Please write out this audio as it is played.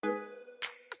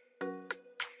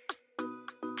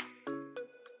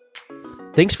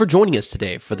Thanks for joining us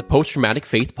today for the Post Traumatic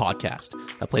Faith Podcast,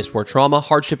 a place where trauma,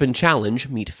 hardship, and challenge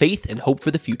meet faith and hope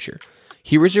for the future.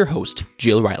 Here is your host,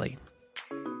 Jill Riley.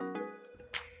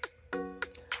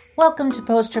 Welcome to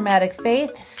Post Traumatic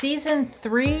Faith. Season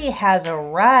 3 has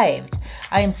arrived.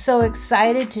 I am so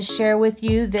excited to share with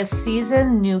you this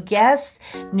season new guests,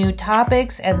 new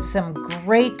topics, and some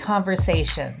great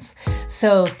conversations.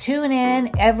 So tune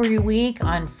in every week.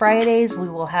 On Fridays, we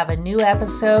will have a new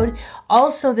episode.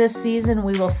 Also this season,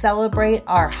 we will celebrate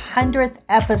our 100th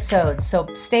episode. So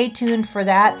stay tuned for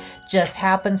that. Just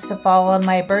happens to fall on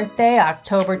my birthday,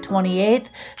 October 28th.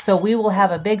 So we will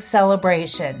have a big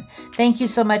celebration. Thank you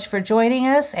so much for joining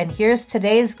us. And here's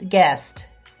today's guest.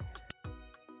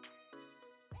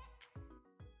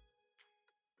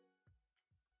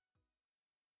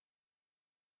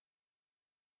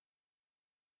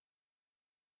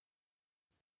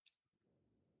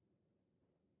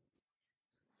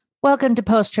 Welcome to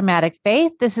Post Traumatic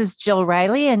Faith. This is Jill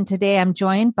Riley, and today I'm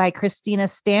joined by Christina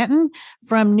Stanton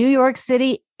from New York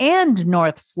City and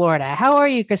North Florida. How are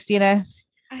you, Christina?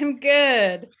 I'm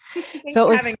good.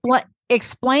 So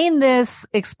explain this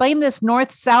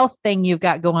north-south thing you've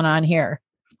got going on here.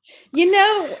 You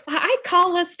know, I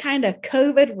call us kind of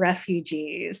COVID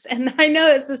refugees. And I know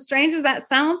it's as strange as that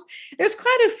sounds. There's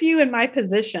quite a few in my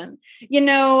position,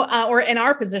 or in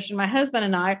our position, my husband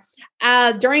and I,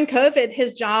 during COVID,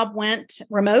 his job went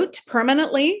remote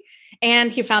permanently,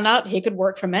 and he found out he could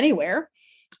work from anywhere.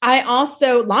 I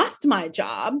also lost my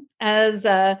job as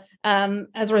a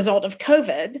result of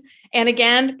COVID. And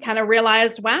again, kind of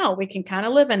realized, wow, we can kind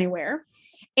of live anywhere.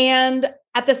 And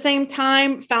at the same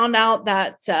time, found out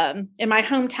that in my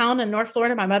hometown in North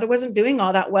Florida, my mother wasn't doing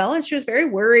all that well. And she was very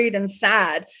worried and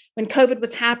sad when COVID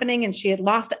was happening and she had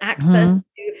lost access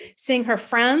to seeing her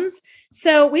friends.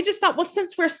 So we just thought, well,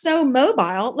 since we're so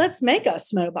mobile, let's make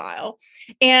us mobile.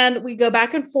 And we go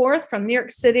back and forth from New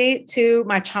York City to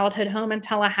my childhood home in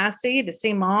Tallahassee to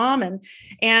see mom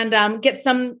and get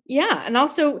some, and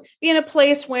also be in a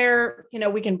place where,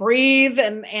 we can breathe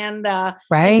and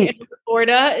right. In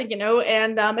Florida,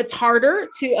 and it's harder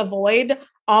to avoid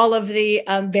all of the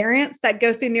variants that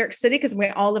go through New York City because we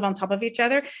all live on top of each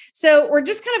other. So we're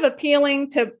just kind of appealing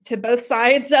to both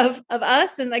sides of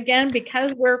us. And again,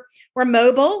 because we're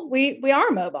mobile, we are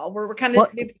mobile. We're kind of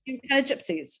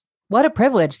gypsies. What a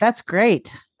privilege. That's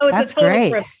great. Oh, it's That's a total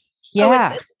great. privilege.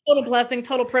 Yeah. It's a total blessing,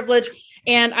 total privilege.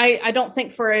 And I don't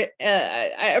think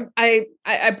I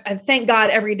thank God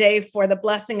every day for the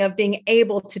blessing of being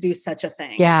able to do such a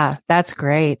thing. Yeah, that's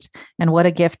great. And what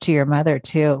a gift to your mother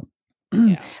too.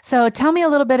 Yeah. So tell me a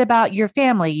little bit about your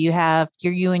family. You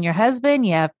and your husband,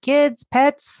 you have kids,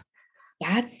 pets.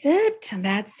 That's it.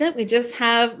 We just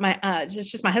have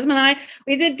just my husband and I.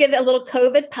 We did get a little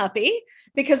COVID puppy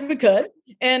because we could.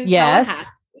 And yes.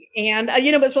 And,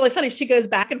 it's really funny. She goes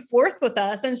back and forth with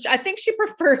us. And I think she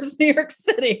prefers New York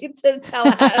City to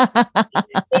Tallahassee.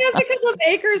 She has a couple of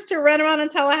acres to run around in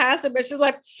Tallahassee, but she's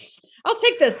like, I'll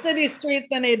take the city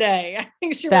streets any day. I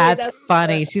think she really That's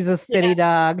funny. She's a city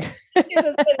dog. She's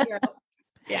a city girl.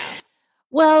 Yeah.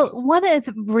 Well, one of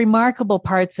the remarkable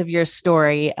parts of your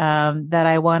story that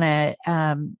I want to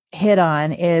hit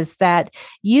on is that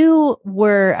you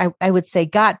were, I would say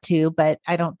got to, but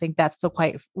I don't think that's the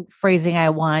quite phrasing I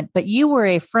want, but you were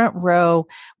a front row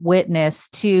witness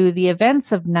to the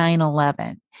events of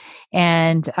 9/11.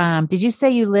 And did you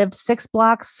say you lived 6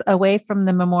 blocks away from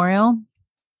the memorial?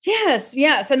 Yes.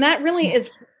 And that really is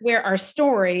where our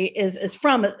story is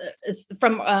from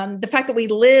the fact that we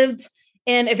lived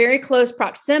in a very close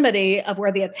proximity of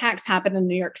where the attacks happened in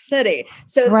New York City.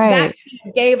 So that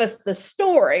gave us the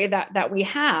story that we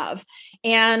have.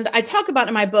 And I talk about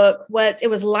in my book what it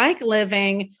was like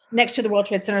living next to the World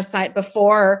Trade Center site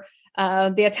before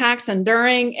the attacks and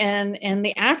during and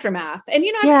the aftermath. And,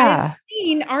 I've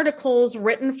seen articles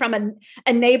written from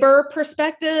a neighbor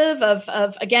perspective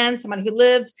of again, someone who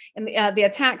lived in the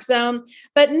attack zone,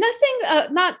 but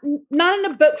nothing, not in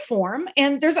a book form.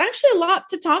 And there's actually a lot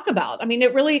to talk about. I mean,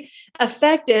 it really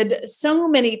affected so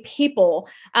many people,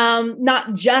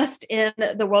 not just in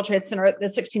the World Trade Center, the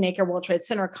 16-acre World Trade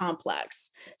Center complex.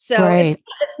 So it's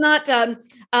not,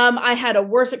 I had a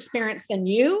worse experience than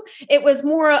you. It was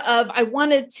more of, I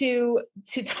wanted to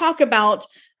talk about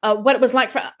what it was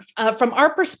like from our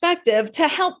perspective to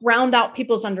help round out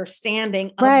people's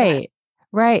understanding of that.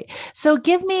 Right. So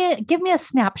give me a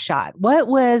snapshot. What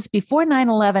was before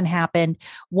 9/11 happened?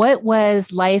 What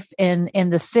was life in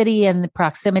the city and the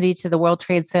proximity to the World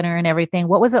Trade Center and everything?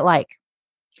 What was it like?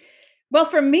 Well,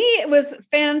 for me, it was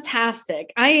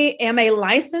fantastic. I am a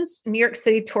licensed New York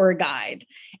City tour guide,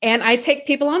 and I take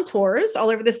people on tours all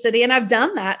over the city. And I've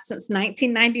done that since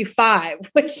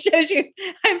 1995, which shows you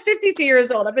I'm 52 years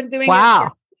old. I've been doing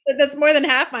it. That's more than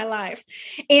half my life.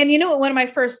 And one of my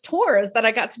first tours that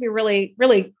I got to be really,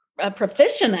 really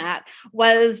proficient at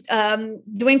was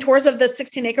doing tours of the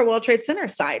 16-acre World Trade Center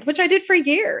site, which I did for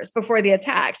years before the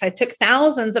attacks. I took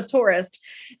thousands of tourists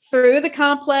through the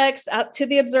complex, up to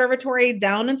the observatory,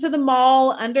 down into the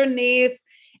mall, underneath.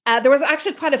 There was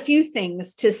actually quite a few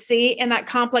things to see in that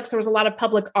complex. There was a lot of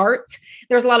public art.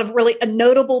 There was a lot of really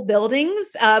notable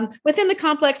buildings within the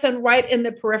complex and right in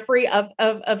the periphery of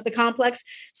the complex.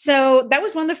 So that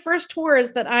was one of the first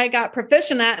tours that I got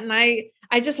proficient at, and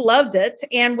I just loved it.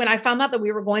 And when I found out that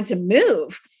we were going to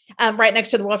move right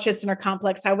next to the World Trade Center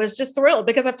complex, I was just thrilled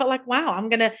because I felt like, wow, I'm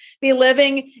going to be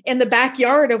living in the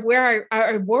backyard of where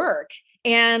I work.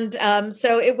 And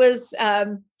so it was...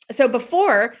 So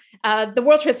before the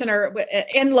World Trade Center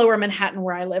in Lower Manhattan,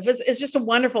 where I live, is just a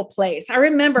wonderful place. I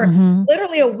remember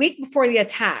literally a week before the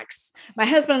attacks, my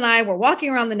husband and I were walking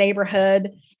around the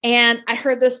neighborhood, and I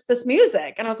heard this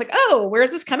music, and I was like, "Oh, where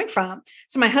is this coming from?"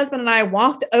 So my husband and I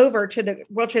walked over to the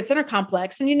World Trade Center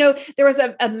complex, and there was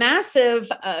a massive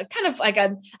kind of like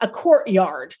a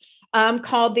courtyard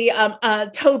called the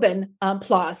Tobin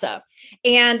Plaza,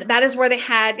 and that is where they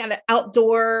had kind of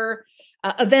outdoor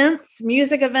events,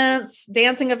 music events,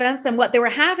 dancing events. And what they were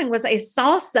having was a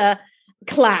salsa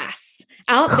class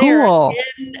out there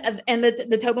in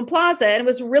the Tobin Plaza. And it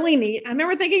was really neat. I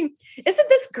remember thinking, isn't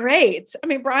this great? I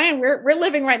mean, Brian, we're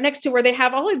living right next to where they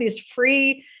have all of these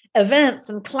free events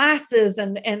and classes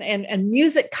and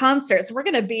music concerts. We're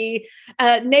going to be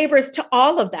neighbors to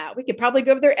all of that. We could probably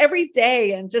go over there every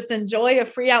day and just enjoy a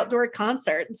free outdoor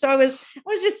concert. And so I was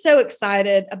just so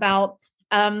excited about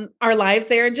our lives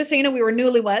there. And just so you know, we were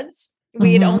newlyweds.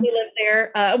 We had only lived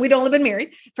there. We'd only been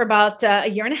married for about a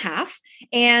year and a half.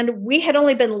 And we had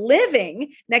only been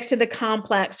living next to the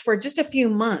complex for just a few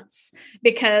months,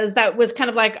 because that was kind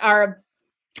of like our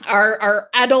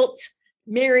adult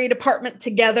married apartment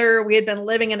together. We had been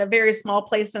living in a very small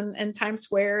place in Times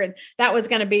Square. And that was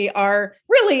going to be our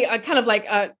really kind of like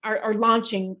our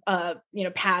launching,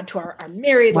 pad to our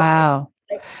married life.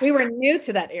 So we were new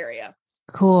to that area.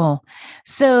 Cool.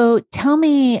 So tell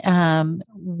me,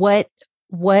 what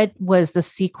was the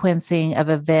sequencing of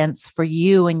events for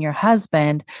you and your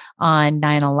husband on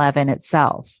 9/11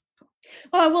 itself?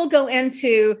 Well, I will go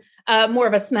into more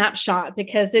of a snapshot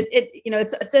because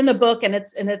it's in the book and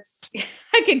it's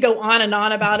I could go on and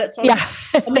on about it. So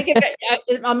I'll make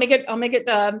it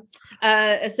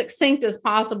as succinct as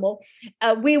possible.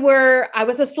 I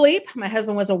was asleep. My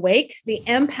husband was awake. The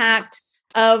impact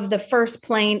of the first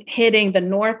plane hitting the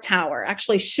North Tower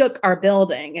actually shook our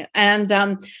building. And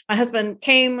my husband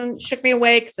came and shook me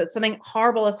awake, said something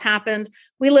horrible has happened.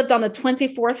 We lived on the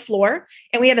 24th floor,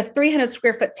 and we had a 300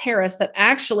 square foot terrace that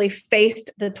actually faced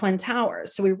the Twin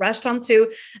Towers. So we rushed onto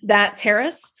that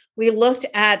terrace. We looked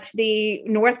at the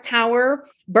North Tower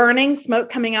burning, smoke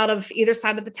coming out of either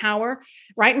side of the tower.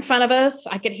 Right in front of us,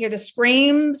 I could hear the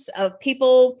screams of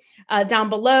people down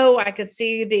below. I could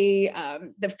see the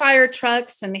fire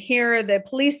trucks and hear the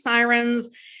police sirens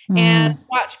and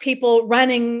watch people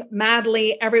running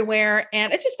madly everywhere.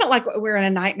 And it just felt like we were in a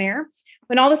nightmare.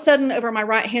 When all of a sudden, over my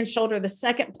right-hand shoulder, the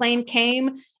second plane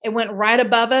came. It went right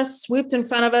above us, swooped in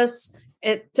front of us.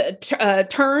 It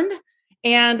turned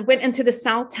and went into the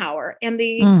South Tower. And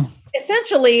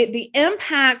essentially the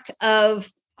impact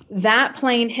of that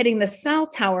plane hitting the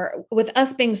South Tower, with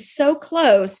us being so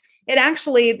close, the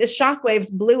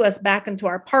shockwaves blew us back into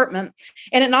our apartment,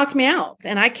 and it knocked me out.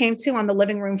 And I came to on the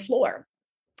living room floor.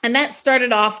 And that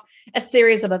started off a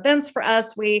series of events for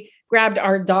us. We grabbed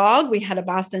our dog. We had a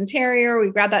Boston Terrier. We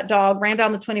grabbed that dog, ran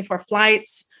down the 24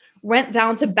 flights, went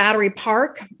down to Battery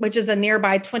Park, which is a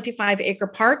nearby 25-acre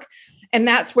park. And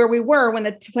that's where we were when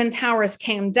the Twin Towers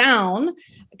came down,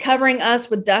 covering us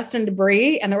with dust and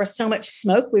debris. And there was so much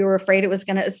smoke, we were afraid it was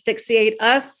going to asphyxiate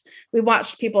us. We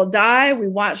watched people die. We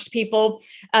watched people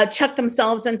chuck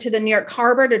themselves into the New York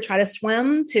Harbor to try to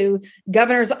swim to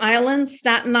Governor's Island,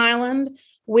 Staten Island.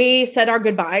 We said our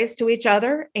goodbyes to each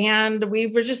other, and we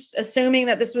were just assuming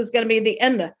that this was going to be the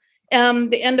end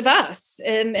of us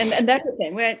and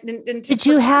everything.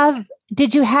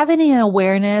 Did you have any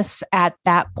awareness at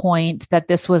that point that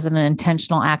this was an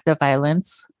intentional act of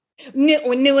violence? We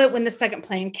knew it when the second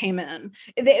plane came in.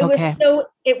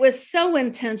 It was so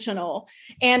intentional,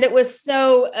 and it was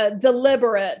so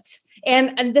deliberate.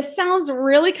 And this sounds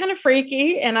really kind of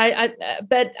freaky, and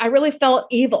but I really felt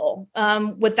evil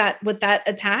with that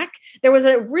attack. There was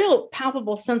a real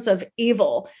palpable sense of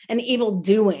evil and evil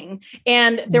doing,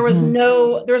 and there was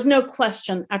no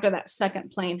question after that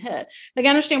second plane hit. Like, I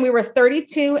understand we were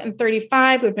 32 and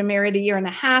 35. We'd been married a year and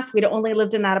a half. We'd only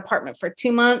lived in that apartment for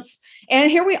 2 months, and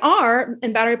here we are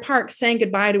in Battery Park saying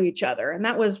goodbye to each other, and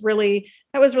that was really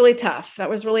tough. That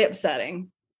was really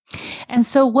upsetting. And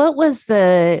so what was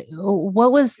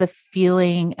the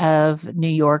feeling of New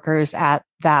Yorkers at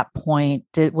that point?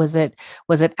 Was it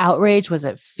outrage? Was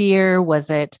it fear? Was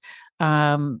it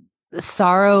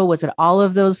sorrow? Was it all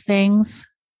of those things?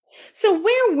 So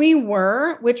where we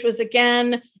were, which was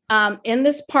again in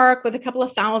this park with a couple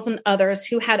of thousand others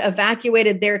who had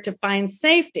evacuated there to find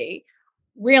safety,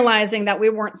 realizing that we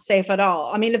weren't safe at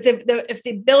all. I mean, if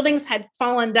the buildings had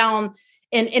fallen down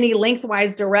in any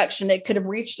lengthwise direction, it could have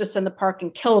reached us in the park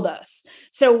and killed us.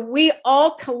 So we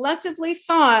all collectively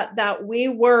thought that we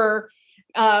were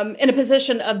in a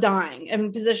position of dying, in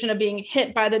a position of being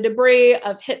hit by the debris,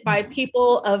 of hit by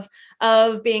people,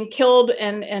 of being killed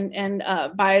and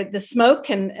by the smoke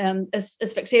and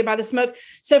asphyxiated by the smoke.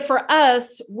 So for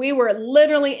us, we were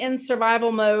literally in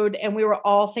survival mode, and we were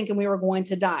all thinking we were going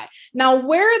to die. Now,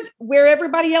 where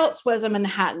everybody else was in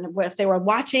Manhattan, if they were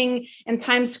watching in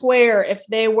Times Square, if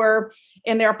they were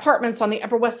in their apartments on the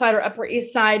Upper West Side or Upper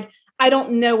East Side, I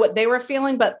don't know what they were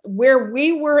feeling, but where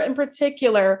we were in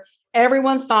particular,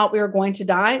 everyone thought we were going to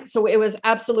die. So it was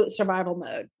absolute survival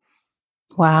mode.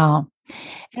 Wow.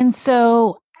 And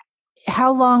so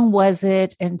how long was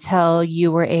it until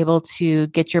you were able to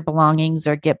get your belongings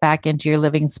or get back into your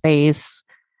living space?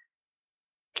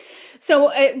 So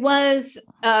it was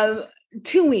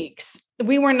 2 weeks.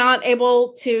 We were not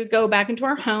able to go back into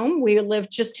our home. We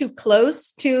lived just too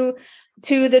close to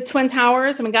the Twin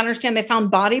Towers. And we got to understand, they found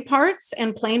body parts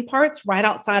and plane parts right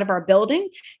outside of our building.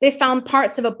 They found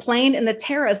parts of a plane in the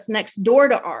terrace next door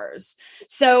to ours.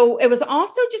 So it was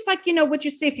also just like, what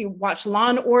you see if you watch Law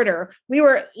and Order. We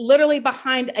were literally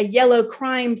behind a yellow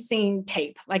crime scene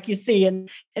tape, like you see in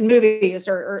movies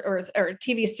or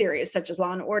TV series such as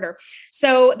Law and Order.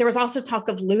 So there was also talk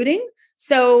of looting.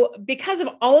 So because of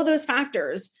all of those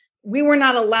factors, we were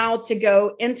not allowed to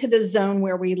go into the zone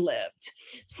where we lived.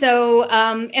 So,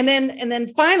 and then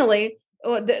finally,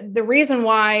 the reason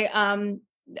why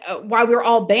we were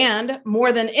all banned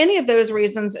more than any of those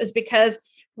reasons is because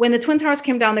when the Twin Towers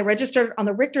came down, they registered on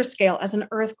the Richter scale as an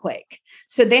earthquake.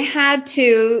 So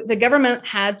the government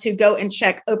had to go and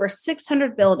check over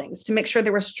 600 buildings to make sure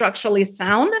they were structurally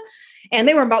sound. And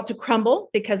they were about to crumble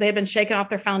because they had been shaken off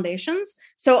their foundations.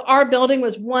 So our building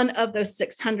was one of those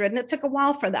 600, and it took a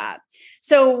while for that.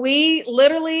 So we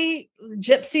literally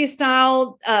gypsy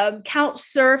style couch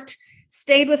surfed,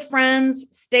 stayed with friends,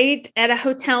 stayed at a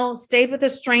hotel, stayed with a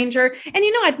stranger. And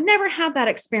I'd never had that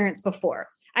experience before.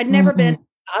 I'd never been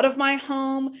out of my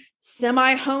home,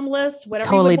 semi-homeless, whatever.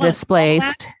 Totally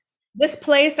displaced.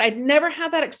 Displaced. I'd never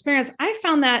had that experience. I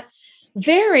found that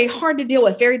very hard to deal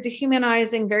with, very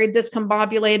dehumanizing, very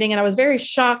discombobulating. And I was very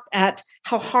shocked at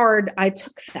how hard I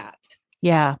took that.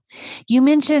 Yeah. You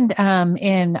mentioned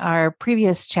in our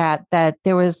previous chat that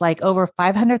there was like over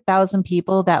 500,000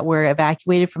 people that were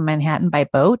evacuated from Manhattan by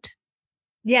boat.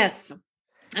 Yes.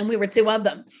 And we were two of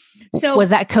them. So was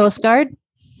that Coast Guard?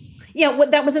 Yeah,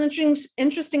 that was an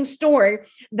interesting story,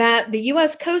 that the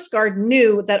U.S. Coast Guard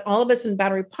knew that all of us in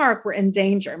Battery Park were in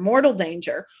danger, mortal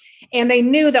danger. And they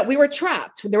knew that we were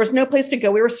trapped. There was no place to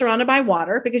go. We were surrounded by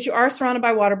water, because you are surrounded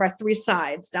by water by three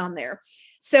sides down there.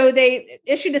 So they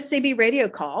issued a CB radio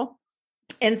call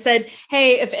and said,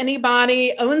 hey, if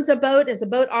anybody owns a boat, is a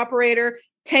boat operator,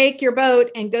 take your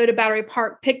boat and go to Battery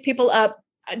Park, pick people up.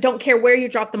 I don't care where you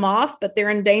drop them off, but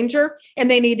they're in danger and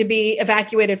they need to be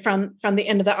evacuated from the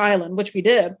end of the island, which we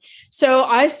did. So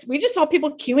we just saw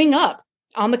people queuing up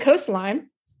on the coastline.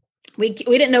 We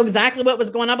didn't know exactly what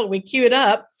was going on, but we queued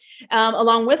up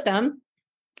along with them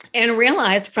and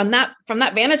realized from that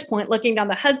vantage point, looking down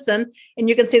the Hudson, and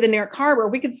you can see the New York Harbor,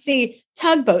 we could see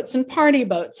tugboats and party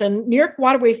boats and New York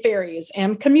waterway ferries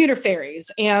and commuter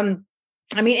ferries. And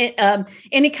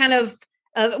any kind of,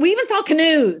 we even saw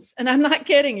canoes, and I'm not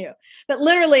kidding you, but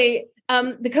literally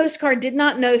the Coast Guard did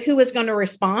not know who was going to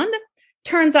respond.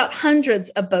 Turns out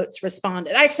hundreds of boats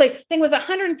responded. I actually think it was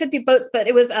 150 boats, but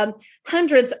it was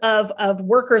hundreds of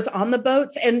workers on the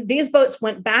boats. And these boats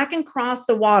went back and crossed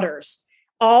the waters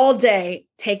all day,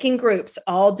 taking groups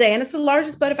all day. And it's the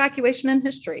largest boat evacuation in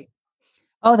history.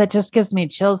 Oh, that just gives me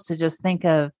chills to just think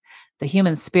of the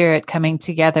human spirit coming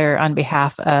together on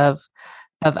behalf of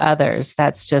others.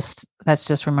 That's just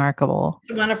remarkable.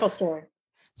 It's a wonderful story.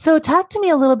 So talk to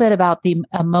me a little bit about the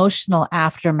emotional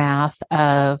aftermath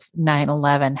of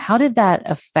 9/11. How did that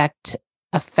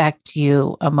affect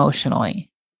you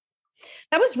emotionally?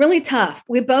 That was really tough.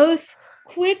 We both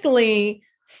quickly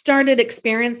started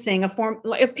experiencing a form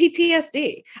of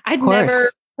PTSD. I'd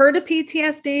never heard of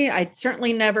PTSD. I'd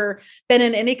certainly never been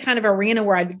in any kind of arena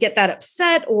where I'd get that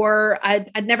upset, or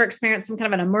I'd never experienced some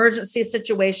kind of an emergency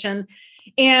situation.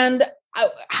 And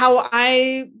how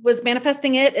I was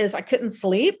manifesting it is I couldn't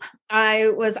sleep. I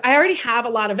already have a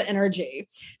lot of energy.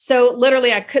 So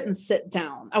literally I couldn't sit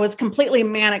down. I was completely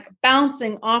manic,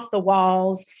 bouncing off the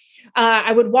walls.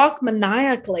 I would walk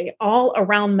maniacally all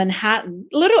around Manhattan.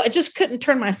 Literally, I just couldn't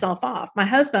turn myself off. My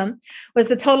husband was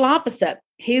the total opposite.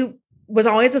 He was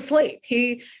always asleep.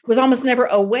 He was almost never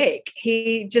awake.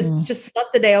 He just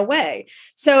slept the day away.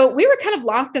 So we were kind of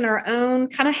locked in our own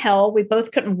kind of hell. We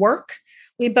both couldn't work.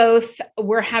 We both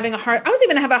were having I was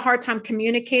even having a hard time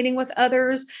communicating with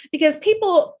others because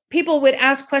people would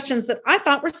ask questions that I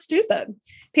thought were stupid.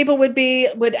 People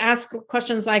would ask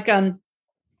questions like, even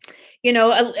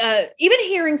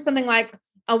hearing something like,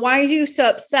 why are you so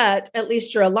upset? At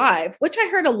least you're alive, which I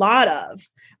heard a lot of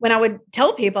when I would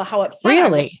tell people how upset I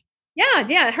was.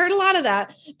 Yeah, I heard a lot of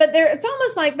that. But it's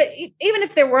almost like, but even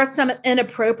if there were some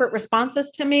inappropriate responses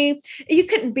to me, you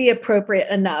couldn't be appropriate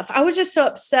enough. I was just so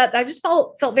upset that I just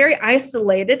felt very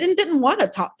isolated and didn't want to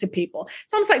talk to people.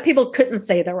 It's almost like people couldn't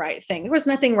say the right thing. There was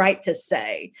nothing right to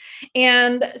say.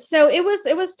 And so it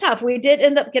was tough. We did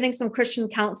end up getting some Christian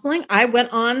counseling. I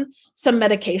went on some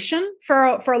medication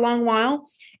for a long while.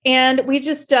 And we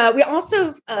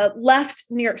also left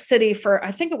New York City for,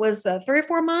 I think it was 3 or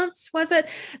 4 months, was it?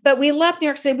 But we left New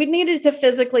York City. We needed to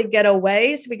physically get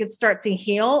away so we could start to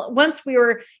heal.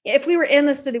 If we were in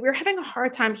the city, we were having a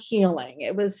hard time healing.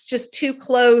 It was just too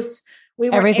close.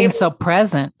 Everything's so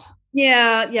present.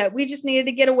 Yeah. We just needed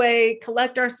to get away,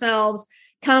 collect ourselves,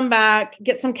 come back,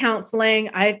 get some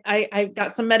counseling. I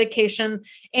got some medication.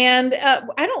 And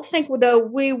I don't think, though,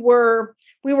 we were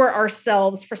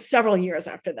ourselves for several years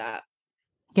after that.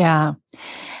 Yeah.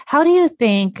 How do you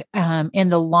think in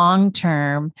the long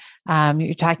term,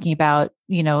 you're talking about,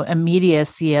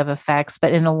 immediacy of effects,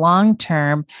 but in the long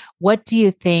term, what do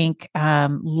you think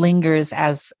lingers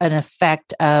as an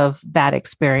effect of that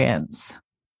experience?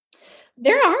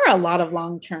 There are a lot of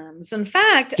long terms. In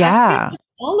fact, yeah. I think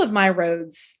all of my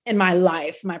roads in my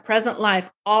life, my present life,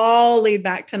 all lead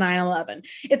back to 9/11.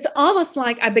 It's almost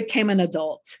like I became an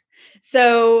adult.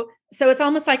 So it's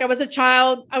almost like I was a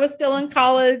child. I was still in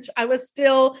college. I was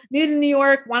still new to New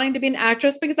York, wanting to be an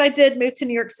actress because I did move to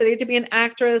New York City to be an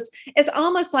actress. It's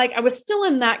almost like I was still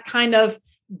in that kind of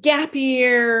gap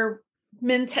year,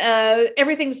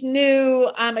 everything's new.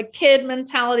 I'm a kid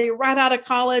mentality right out of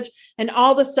college. And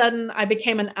all of a sudden I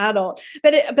became an adult,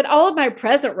 but all of my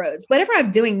present roads, whatever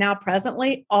I'm doing now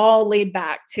presently, all lead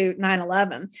back to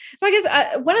 9/11. So I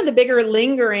guess one of the bigger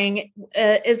lingering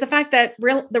is the fact that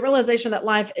the realization that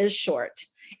life is short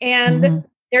and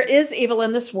there is evil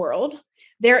in this world.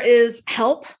 There is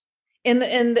help in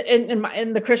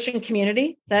the Christian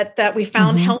community that we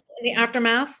found help in the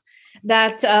aftermath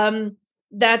that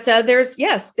there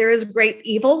is great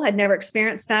evil. I'd never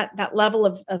experienced that level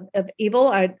of evil.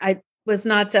 I was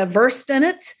not versed in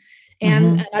it.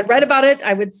 And I read about it.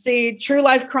 I would see true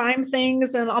life crime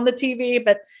things and on the TV,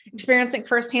 but experiencing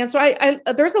firsthand. So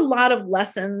there's a lot of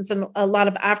lessons and a lot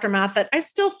of aftermath that I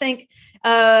still think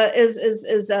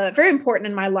is very important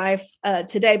in my life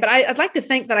today. But I'd like to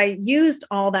think that I used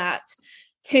all that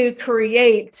to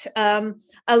create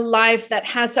a life that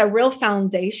has a real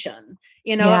foundation.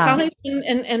 A foundation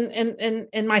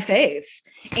in my faith,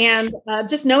 and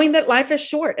just knowing that life is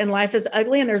short and life is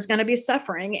ugly, and there's going to be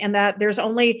suffering, and that there's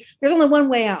only one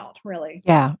way out, really.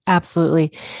 Yeah,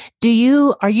 absolutely.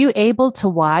 Are you able to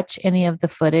watch any of the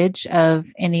footage of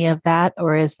any of that,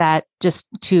 or is that just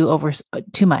too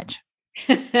much?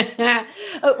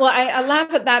 Well, I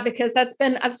laugh at that because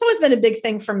it's always been a big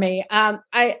thing for me.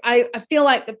 I feel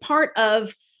like the part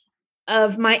of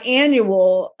my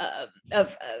annual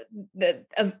of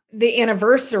the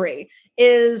anniversary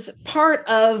is part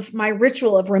of my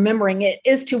ritual of remembering it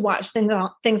is to watch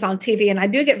things on TV. And I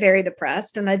do get very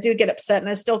depressed and I do get upset and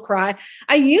I still cry.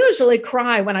 I usually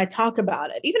cry when I talk about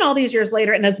it, even all these years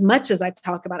later. And as much as I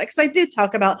talk about it, because I do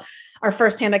talk about our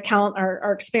firsthand account,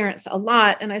 our experience a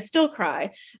lot, and I still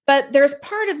cry. But there's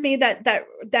part of me that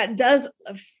does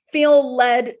feel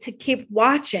led to keep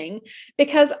watching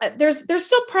because there's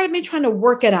still part of me trying to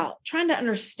work it out, trying to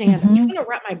understand it, trying to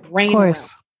wrap my brain around it.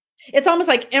 It's almost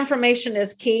like information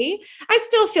is key. I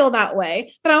still feel that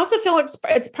way, but I also feel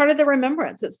it's part of the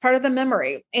remembrance. It's part of the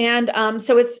memory. And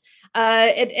so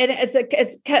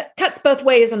cuts both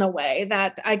ways in a way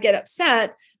that I get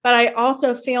upset, but I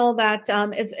also feel that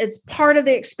it's part of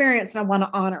the experience and I want to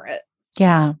honor it.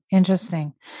 Yeah,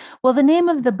 interesting. Well, the name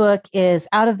of the book is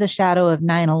Out of the Shadow of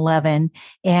 9/11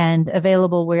 and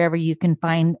available wherever you can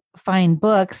find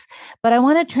books. But I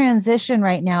want to transition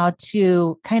right now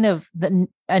to kind of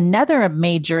another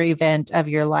major event of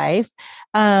your life.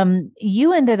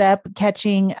 You ended up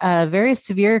catching a very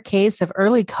severe case of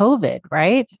early COVID,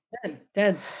 right?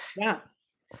 Did. Yeah.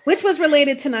 Which was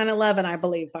related to 9/11, I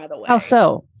believe, by the way. How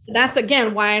so? That's,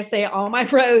 again, why I say all my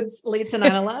roads lead to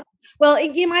 9/11. Well,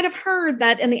 you might have heard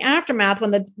that in the aftermath,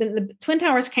 when the Twin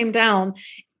Towers came down,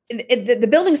 the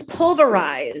buildings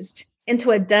pulverized into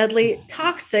a deadly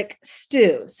toxic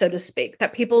stew, so to speak,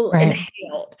 that people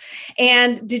inhaled.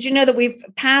 And did you know that we've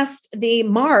passed the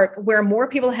mark where more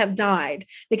people have died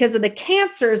because of the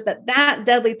cancers that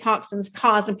deadly toxins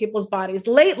caused in people's bodies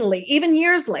latently, even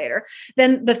years later,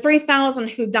 than the 3,000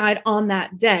 who died on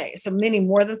that day? So many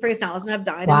more than 3,000 have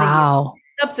died in the year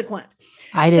subsequent.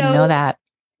 I didn't know that.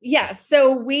 Yes.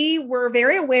 So we were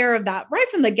very aware of that right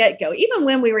from the get-go. Even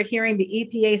when we were hearing the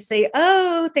EPA say,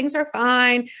 oh, things are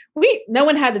fine. No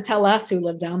one had to tell us who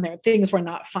lived down there. Things were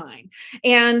not fine.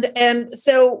 And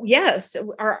so, yes,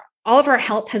 all of our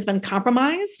health has been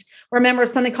compromised. We're a member of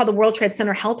something called the World Trade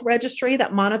Center Health Registry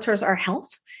that monitors our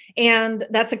health. And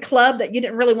that's a club that you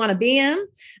didn't really want to be in,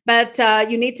 but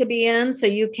you need to be in so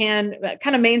you can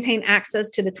kind of maintain access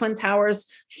to the Twin Towers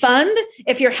fund.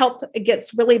 If your health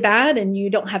gets really bad and you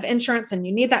don't have insurance and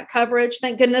you need that coverage,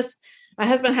 thank goodness my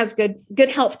husband has good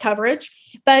health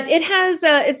coverage, but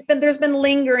there's been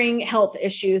lingering health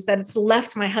issues that it's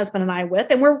left my husband and I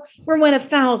with, and we're one of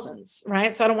thousands,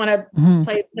 right? So I don't want to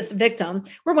play this victim.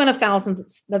 We're one of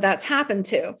thousands that's happened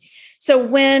to. So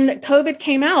when COVID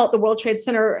came out, the World Trade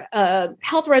Center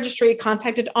Health Registry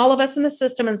contacted all of us in the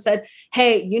system and said,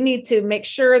 hey, you need to make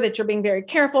sure that you're being very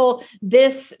careful.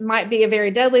 This might be a very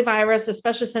deadly virus,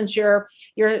 especially since your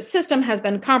system has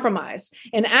been compromised.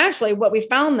 And actually what we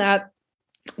found that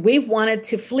we wanted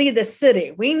to flee the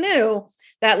city. We knew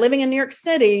that living in New York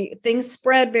City, things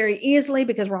spread very easily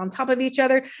because we're on top of each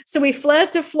other. So we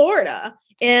fled to Florida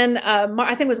in, I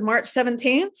think it was March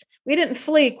 17th. We didn't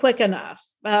flee quick enough.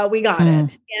 We got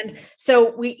it. And so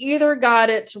we either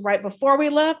got it right before we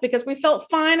left because we felt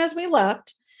fine as we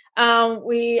left.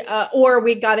 Or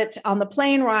we got it on the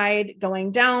plane ride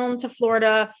going down to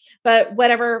Florida, but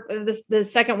whatever, the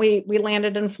second we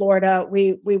landed in Florida,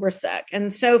 we were sick.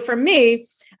 And so for me,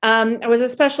 I was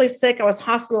especially sick. I was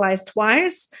hospitalized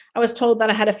twice. I was told that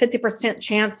I had a 50%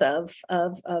 chance of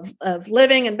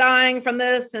living and dying from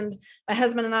this. And my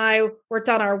husband and I worked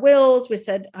on our wills. We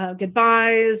said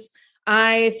goodbyes.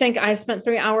 I think I spent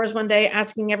 3 hours one day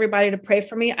asking everybody to pray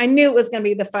for me. I knew it was going to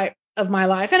be the fight of my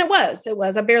life. And it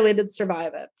was, I barely did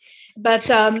survive it. But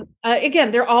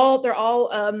again, they're all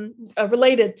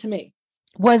related to me.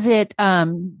 Was it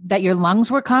that your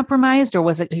lungs were compromised, or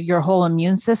was it your whole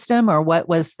immune system, or what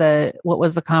was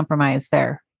the compromise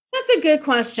there? That's a good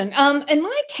question. In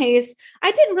my case,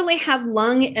 I didn't really have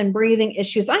lung and breathing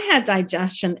issues. I had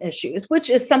digestion issues, which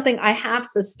is something I have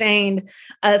sustained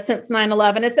since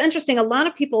 9/11. It's interesting. A lot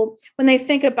of people, when they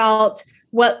think about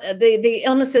what the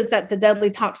illnesses that the deadly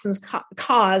toxins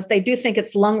cause, they do think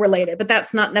it's lung related, but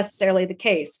that's not necessarily the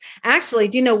case. Actually,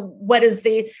 do you know what is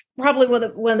probably one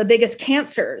of the biggest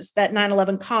cancers that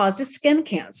 9/11 caused is skin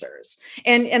cancers.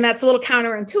 And that's a little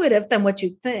counterintuitive than what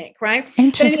you'd think, right?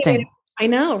 Interesting. Anyway, I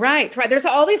know, right. There's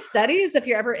all these studies if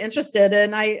you're ever interested.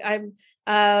 And I'm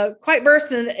quite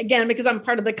versed in it, again, because I'm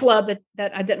part of the club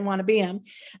that I didn't want to be in.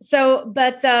 So,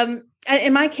 but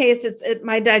in my case,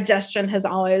 my digestion has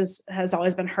always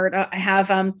been hurt. I have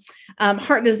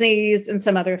heart disease and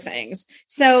some other things.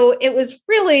 So it was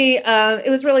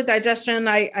really digestion.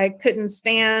 I couldn't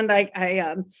stand.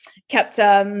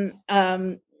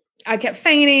 I kept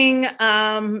fainting,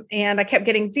 and I kept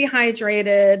getting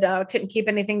dehydrated. Couldn't keep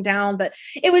anything down, but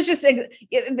it was just,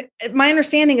 my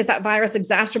understanding is that virus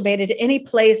exacerbated any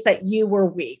place that you were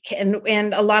weak.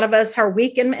 And a lot of us are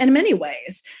weak in many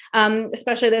ways,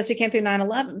 especially those who came through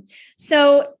 9/11.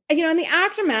 So, in the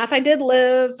aftermath, I did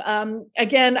live,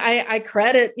 again, I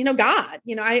credit, God,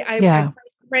 I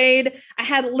prayed. I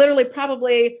had literally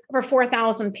probably over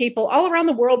 4,000 people all around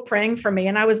the world praying for me.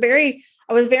 And I was very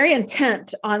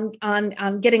intent on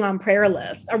getting on prayer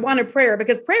list. I wanted prayer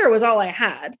because prayer was all I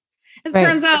had. It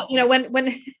turns out,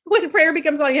 when prayer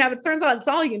becomes all you have, it turns out it's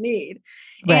all you need.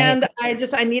 Right. And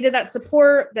I needed that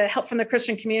support. The help from the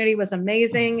Christian community was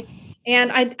amazing.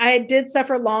 And I did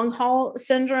suffer long haul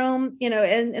syndrome,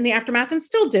 in the aftermath, and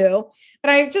still do. But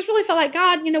I just really felt like,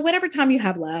 God, whatever time you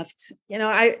have left,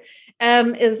 I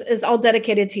is all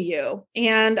dedicated to you.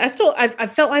 And I've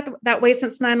felt like that way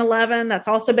since 9/11. That's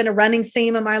also been a running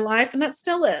theme in my life, and that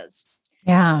still is.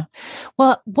 Yeah.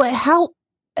 Well,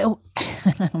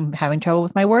 I'm having trouble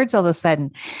with my words all of a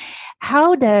sudden.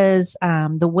 How does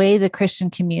the way the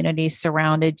Christian community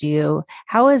surrounded you,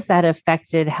 how has that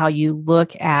affected how you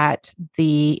look at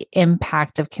the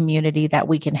impact of community that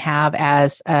we can have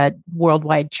as a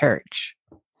worldwide church?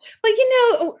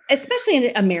 Well, especially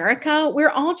in America, we're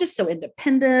all just so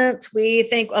independent. We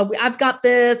think, oh, I've got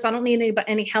this. I don't need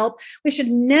any help. We should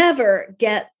never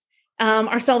get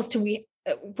ourselves to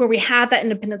where we have that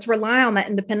independence, rely on that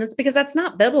independence, because that's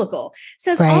not biblical. It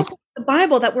says all through the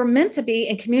Bible that we're meant to be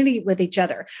in community with each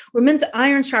other. We're meant to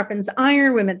iron sharpens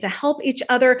iron. We're meant to help each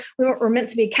other. We're meant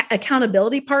to be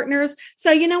accountability partners.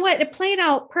 So you know what? It played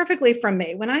out perfectly for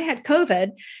me. When I had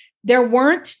COVID, there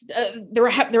was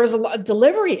a lot of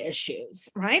delivery issues,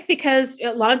 right? Because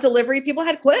a lot of delivery people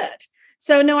had quit.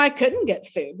 So no, I couldn't get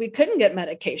food. We couldn't get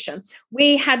medication.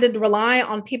 We had to rely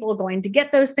on people going to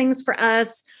get those things for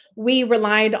us. We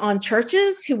relied on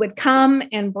churches who would come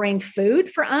and bring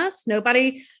food for us.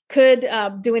 Nobody could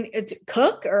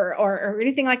cook or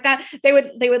anything like that. They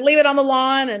would leave it on the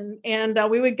lawn, and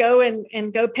we would go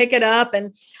and go pick it up.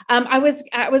 And I was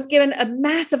given a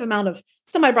massive amount of.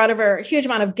 Somebody brought over a huge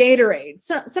amount of Gatorade.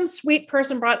 Some sweet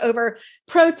person brought over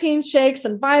protein shakes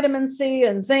and vitamin C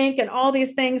and zinc and all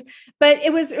these things. But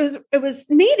it was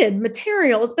needed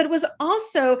materials, but it was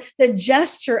also the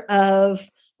gesture of,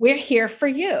 we're here for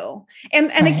you. And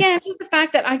again, just the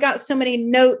fact that I got so many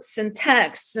notes and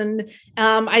texts, and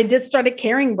I did start a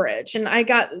Caring Bridge, and I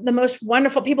got the most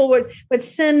wonderful people would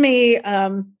send me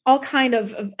all kind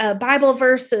of Bible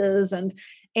verses, and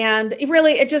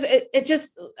it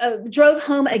just drove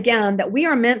home again that we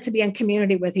are meant to be in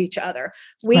community with each other.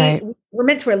 We're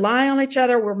meant to rely on each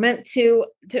other. We're meant to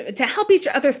help each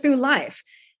other through life.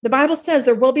 The Bible says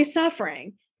there will be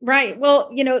suffering. Right.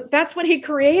 Well, that's what he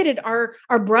created our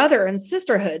brother and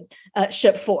sisterhood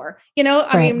ship for,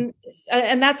 I mean,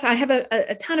 and I have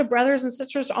a ton of brothers and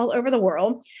sisters all over the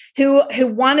world who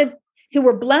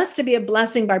were blessed to be a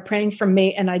blessing by praying for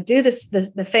me. And I do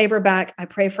the favor back. I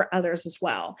pray for others as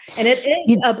well. And it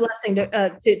is a blessing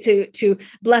to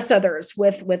bless others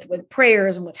with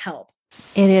prayers and with help.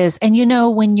 It is. And,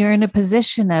 when you're in a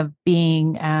position of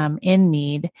being in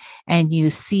need and you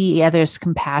see others'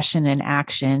 compassion in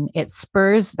action, it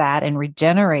spurs that and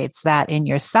regenerates that in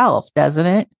yourself, doesn't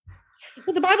it?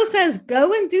 Well, the Bible says,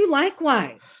 go and do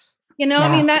likewise. It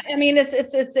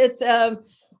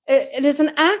is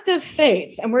an act of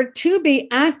faith, and we're to be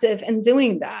active in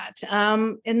doing that.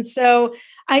 And so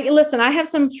I have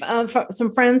some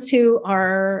friends who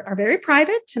are very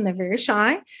private and they're very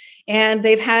shy, and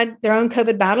they've had their own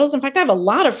COVID battles. In fact, I have a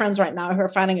lot of friends right now who are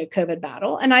fighting a COVID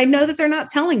battle, and I know that they're not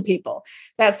telling people.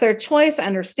 That's their choice. I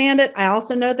understand it. I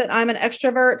also know that I'm an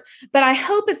extrovert, but I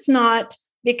hope it's not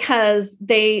because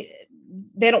they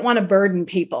don't want to burden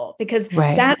people, because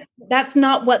that's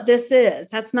not what this is.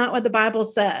 That's not what the Bible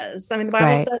says. I mean, the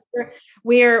Bible says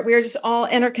we're just all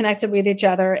interconnected with each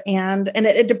other, and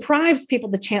it deprives people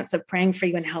the chance of praying for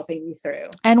you and helping you through.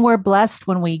 And we're blessed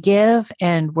when we give,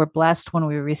 and we're blessed when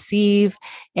we receive,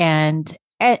 and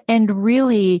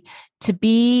really to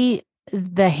be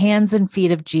the hands and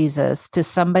feet of Jesus to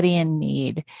somebody in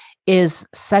need is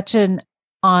such an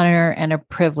honor and a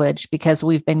privilege, because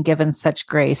we've been given such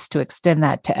grace to extend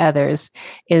that to others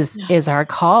is our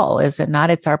call, is it not?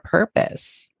 It's our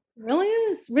purpose.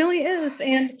 Really is.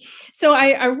 And so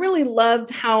I really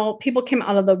loved how people came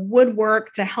out of the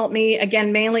woodwork to help me,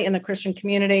 again, mainly in the Christian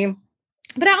community.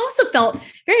 But I also felt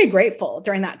very grateful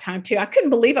during that time too. I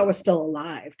couldn't believe I was still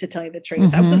alive, to tell you the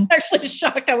truth. I was actually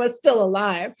shocked I was still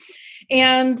alive.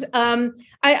 And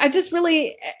I just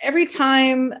really, every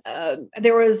time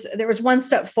there was one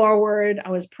step forward,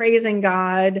 I was praising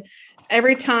God.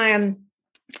 Every time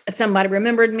somebody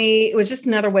remembered me, it was just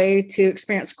another way to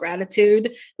experience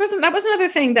gratitude. That was another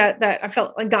thing that I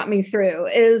felt like got me through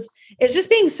is just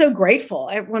being so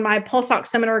grateful. When my pulse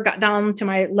oximeter got down to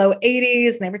my low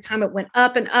 80s, and every time it went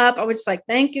up and up, I was just like,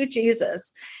 thank you,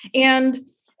 Jesus. And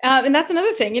that's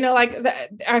another thing,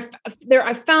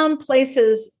 I found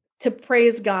places to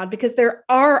praise God, because there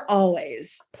are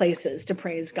always places to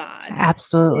praise God.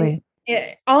 Absolutely.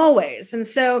 Always. And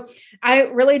so I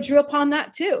really drew upon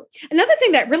that too. Another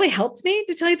thing that really helped me,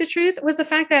 to tell you the truth, was the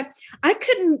fact that I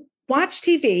couldn't watch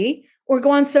TV or go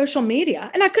on social media,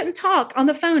 and I couldn't talk on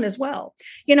the phone as well.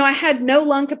 I had no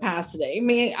lung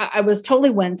capacity. I was totally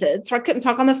winded, so I couldn't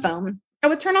talk on the phone. I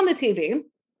would turn on the TV,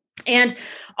 and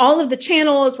all of the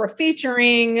channels were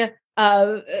featuring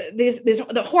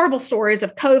the horrible stories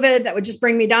of COVID that would just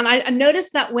bring me down. I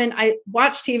noticed that when I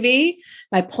watched TV,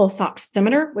 my pulse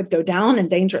oximeter would go down in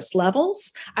dangerous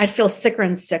levels. I'd feel sicker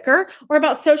and sicker. Or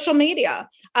about social media.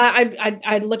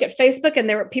 I'd look at Facebook,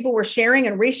 and people were sharing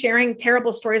and resharing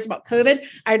terrible stories about COVID.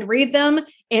 I'd read them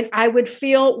and I would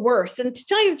feel worse. And to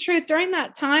tell you the truth, during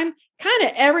that time, kind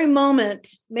of every moment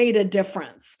made a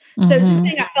difference. So just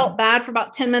saying I felt bad for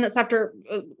about 10 minutes after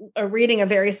reading a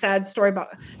very sad story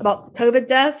about COVID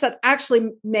deaths, that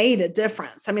actually made a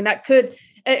difference. I mean,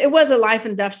 it was a life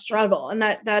and death struggle, and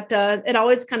that it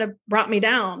always kind of brought me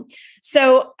down.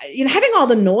 So, having all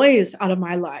the noise out of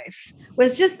my life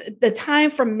was just the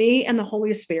time for me and the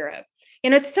Holy Spirit.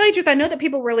 To tell you the truth, I know that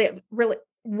people really, really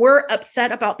were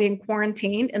upset about being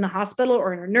quarantined in the hospital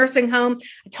or in a nursing home.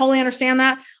 I totally understand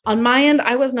that. On my end,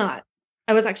 I was not.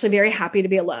 I was actually very happy to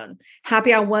be alone.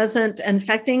 Happy I wasn't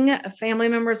infecting family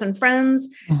members and friends.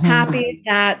 Happy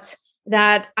that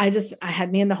I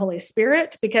had me and the Holy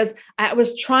Spirit, because I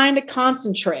was trying to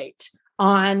concentrate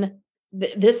on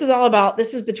this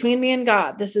is between me and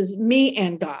God. This is me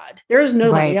and God. There's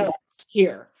nobody else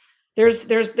here.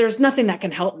 There's nothing that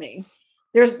can help me.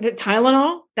 There's the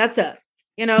Tylenol. That's it.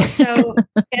 So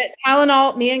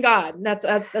Tylenol, me and God, that's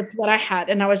what I had.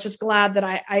 And I was just glad that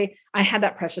I had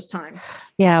that precious time.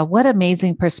 Yeah. What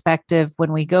amazing perspective.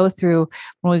 When we go through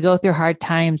hard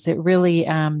times, it really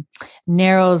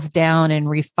narrows down and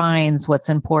refines what's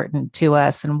important to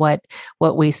us and what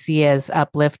we see as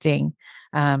uplifting.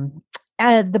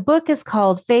 The book is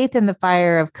called Faith in the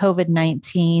Fire of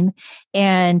COVID-19.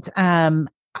 And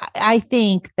I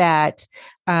think that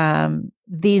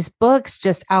these books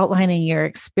just outlining your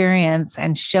experience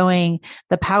and showing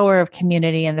the power of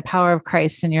community and the power of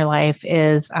Christ in your life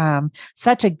is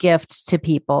such a gift to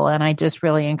people. And I just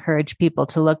really encourage people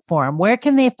to look for them. Where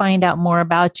can they find out more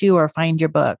about you or find your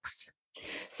books?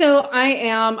 So I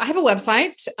have a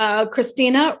website,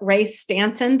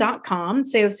 ChristinaRayStanton.com.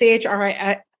 So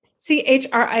ChristinaRayStanton.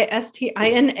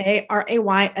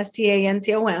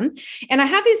 And I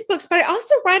have these books, but I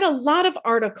also write a lot of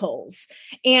articles.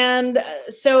 And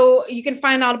so you can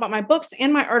find out about my books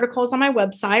and my articles on my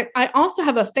website. I also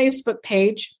have a Facebook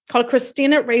page called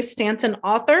Christina Ray Stanton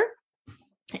Author.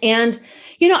 And,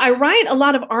 I write a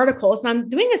lot of articles, and I'm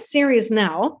doing a series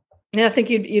now, and I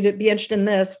think you'd be interested in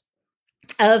this,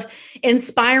 of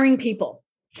inspiring people.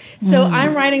 So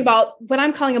I'm writing about what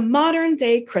I'm calling a modern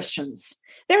day Christians.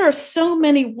 There are so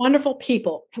many wonderful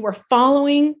people who are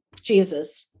following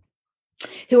Jesus,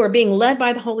 who are being led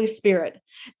by the Holy Spirit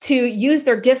to use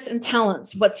their gifts and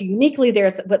talents, what's uniquely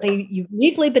theirs, what they've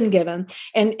uniquely been given,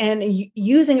 and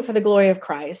using it for the glory of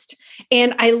Christ.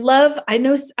 And I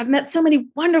know I've met so many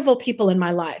wonderful people in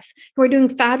my life who are doing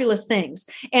fabulous things.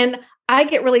 And I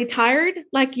get really tired,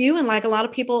 like you and like a lot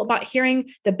of people, about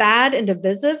hearing the bad and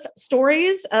divisive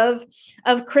stories of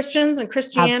Christians and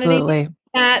Christianity. Absolutely.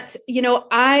 That,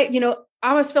 I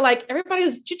always feel like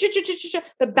everybody's,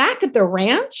 but back at the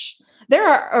ranch, there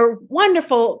are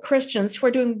wonderful Christians who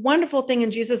are doing wonderful thing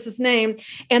in Jesus's name.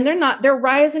 And they're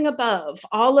rising above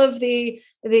all of the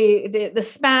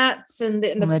spats and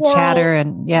the chatter,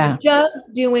 and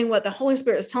just doing what the Holy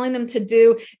Spirit is telling them to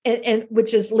do, and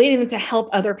which is leading them to help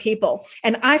other people.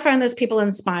 And I find those people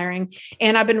inspiring.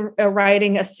 And I've been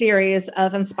writing a series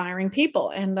of inspiring people.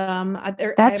 And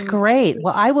that's great.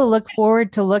 Well, I will look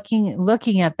forward to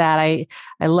looking at that. I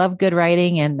love good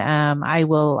writing, and I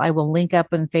will link up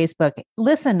on Facebook.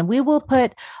 Listen, we will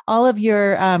put all of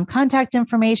your contact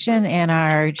information in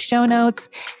our show notes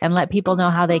and let people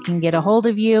know how they can get a hold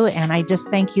of you. And I just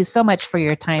thank you so much for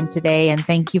your time today. And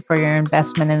thank you for your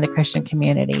investment in the Christian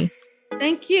community.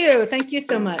 Thank you. Thank you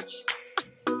so much.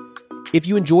 If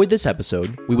you enjoyed this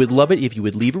episode, we would love it if you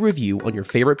would leave a review on your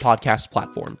favorite podcast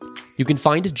platform. You can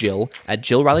find Jill at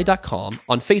jillriley.com,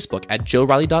 on Facebook at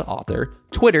jillriley.author,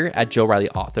 Twitter at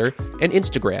jillrileyauthor, and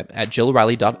Instagram at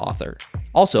jillriley.author.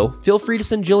 Also, feel free to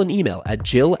send Jill an email at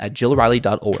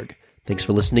jill@jillriley.org. Thanks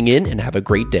for listening in, and have a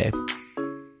great day.